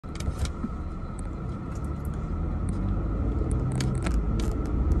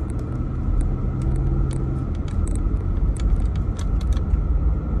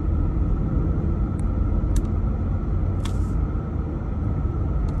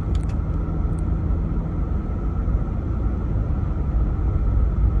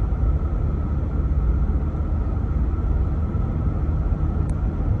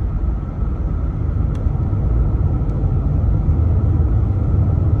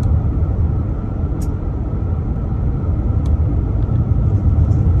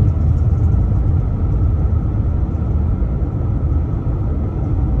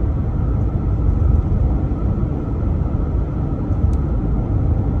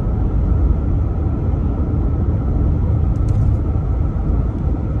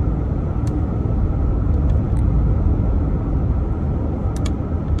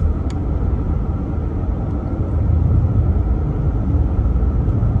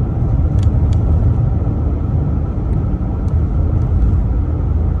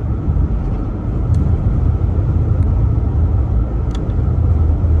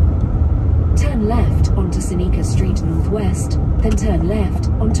Turn left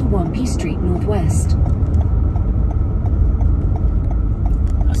onto Wampee Street Northwest.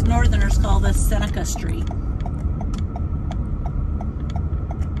 Us Northerners call this Seneca Street.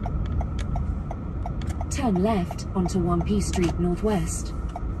 Turn left onto Wampee Street Northwest.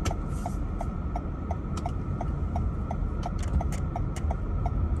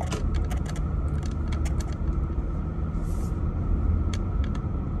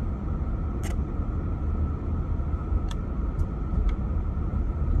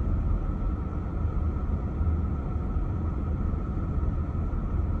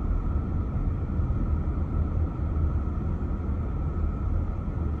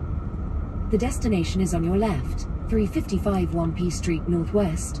 The destination is on your left, 355 Wampee Street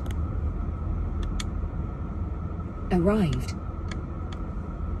Northwest. Arrived.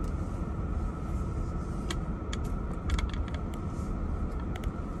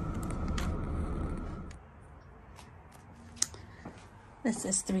 This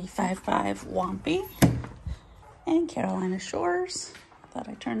is 355 Wampee and Carolina Shores. Thought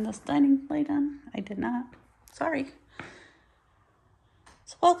I turned this dining light on. I did not. Sorry.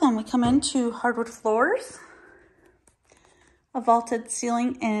 So welcome. We come into hardwood floors, a vaulted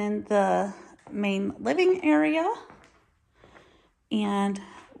ceiling in the main living area, and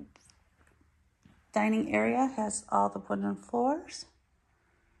dining area has all the wooden floors.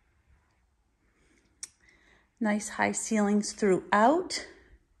 Nice high ceilings throughout.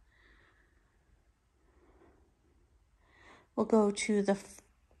 We'll go to the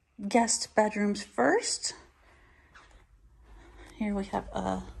guest bedrooms first. Here we have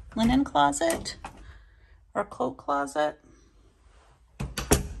a linen closet or a coat closet.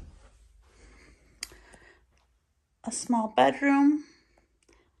 A small bedroom.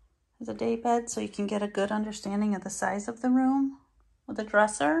 There's a day bed so you can get a good understanding of the size of the room with a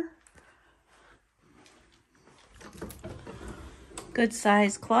dresser. Good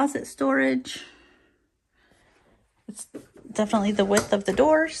size closet storage. It's definitely the width of the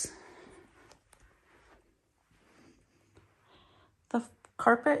doors. The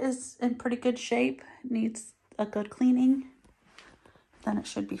carpet is in pretty good shape. It needs a good cleaning. Then it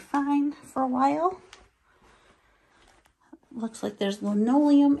should be fine for a while. Looks like there's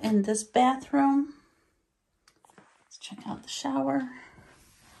linoleum in this bathroom. Let's check out the shower.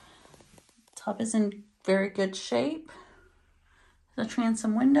 Tub is in very good shape. The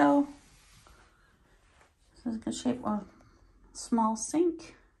transom window. This is good shape. A small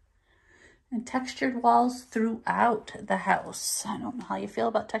sink. And textured walls throughout the house. I don't know how you feel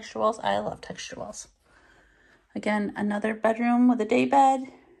about textured walls. I love textured walls. Again, another bedroom with a day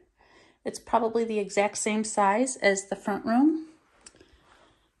bed. It's probably the exact same size as the front room.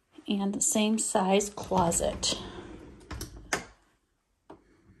 And the same size closet.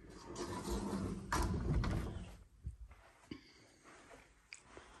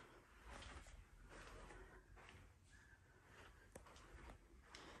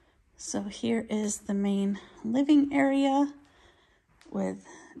 So here is the main living area with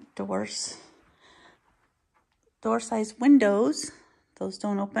door-sized windows. Those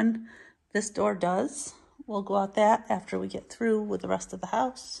don't open. This door does. We'll go out that after we get through with the rest of the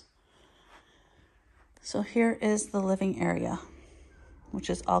house. So here is the living area, which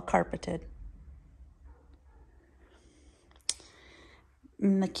is all carpeted.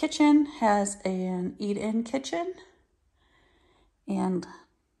 And the kitchen has an eat-in kitchen and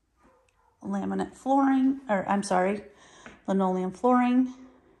laminate flooring, or I'm sorry, linoleum flooring.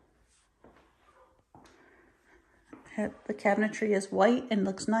 The cabinetry is white and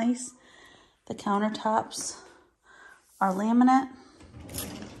looks nice. The countertops are laminate.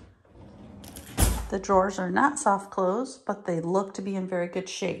 The drawers are not soft close, but they look to be in very good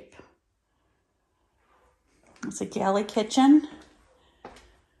shape. It's a galley kitchen.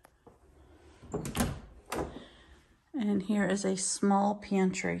 And here is a small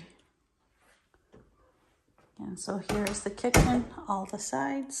pantry. And so here is the kitchen, all the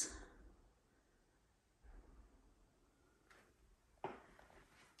sides.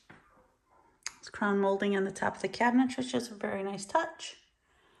 It's crown molding on the top of the cabinet, which is a very nice touch.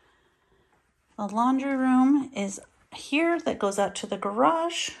 The laundry room is here that goes out to the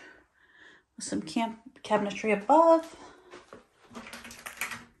garage with some cabinetry above.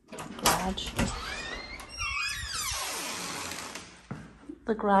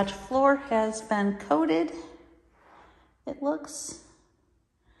 The garage floor has been coated. It looks.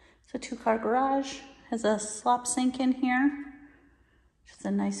 It's a 2-car garage. Has a slop sink in here, which is a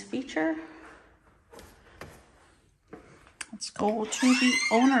nice feature. Let's go to the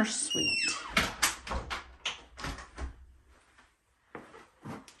owner's suite.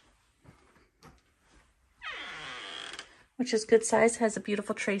 which is good size. Has a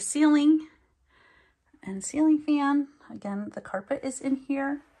beautiful tray ceiling and ceiling fan. Again, the carpet is in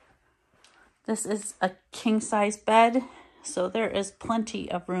here. This is a king size bed, so there is plenty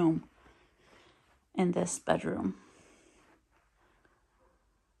of room in this bedroom.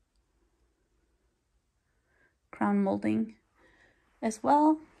 Crown molding as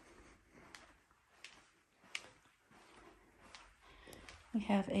well. We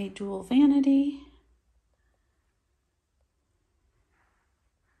have a dual vanity.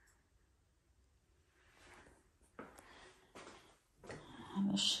 And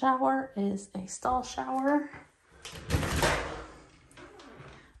the shower is a stall shower.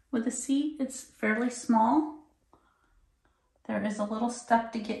 With the seat, it's fairly small. There is a little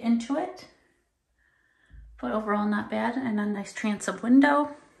step to get into it, but overall not bad, and a nice transom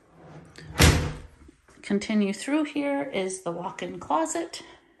window. Continue through, here is the walk-in closet,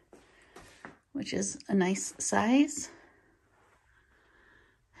 which is a nice size.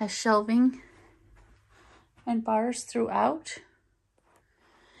 Has shelving and bars throughout.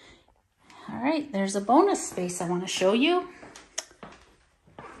 All right, there's a bonus space I want to show you.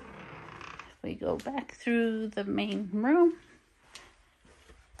 If we go back through the main room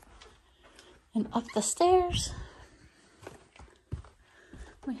and up the stairs,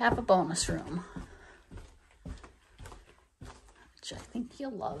 we have a bonus room, which I think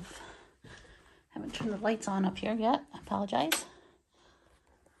you'll love. Haven't turned the lights on up here yet, I apologize.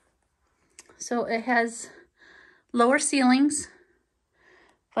 So it has lower ceilings,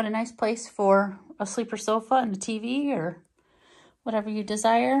 but a nice place for a sleeper sofa and a TV or whatever you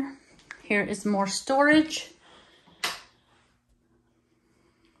desire. Here is more storage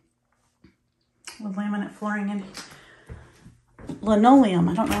with laminate flooring and linoleum.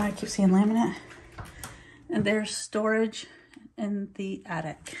 I don't know why I keep saying laminate. And there's storage in the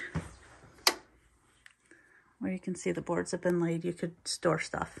attic, where you can see the boards have been laid. You could store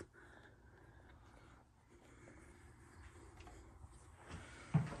stuff.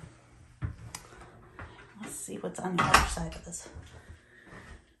 Let's see what's on the other side of this.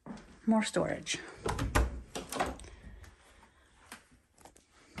 More storage.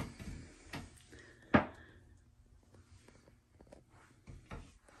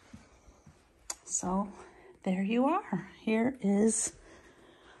 So there you are. Here is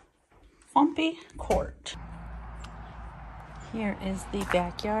Wampee Court. Here is the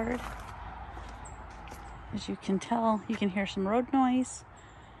backyard. As you can tell, you can hear some road noise.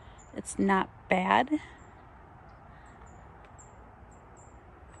 It's not bad.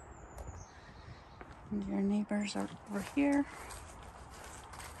 And your neighbors are over here.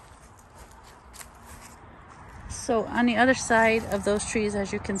 So on the other side of those trees,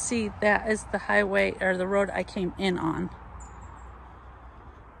 as you can see, that is the highway or the road I came in on.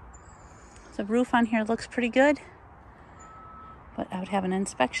 The roof on here looks pretty good, but I would have an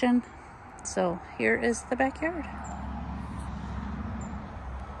inspection. So here is the backyard.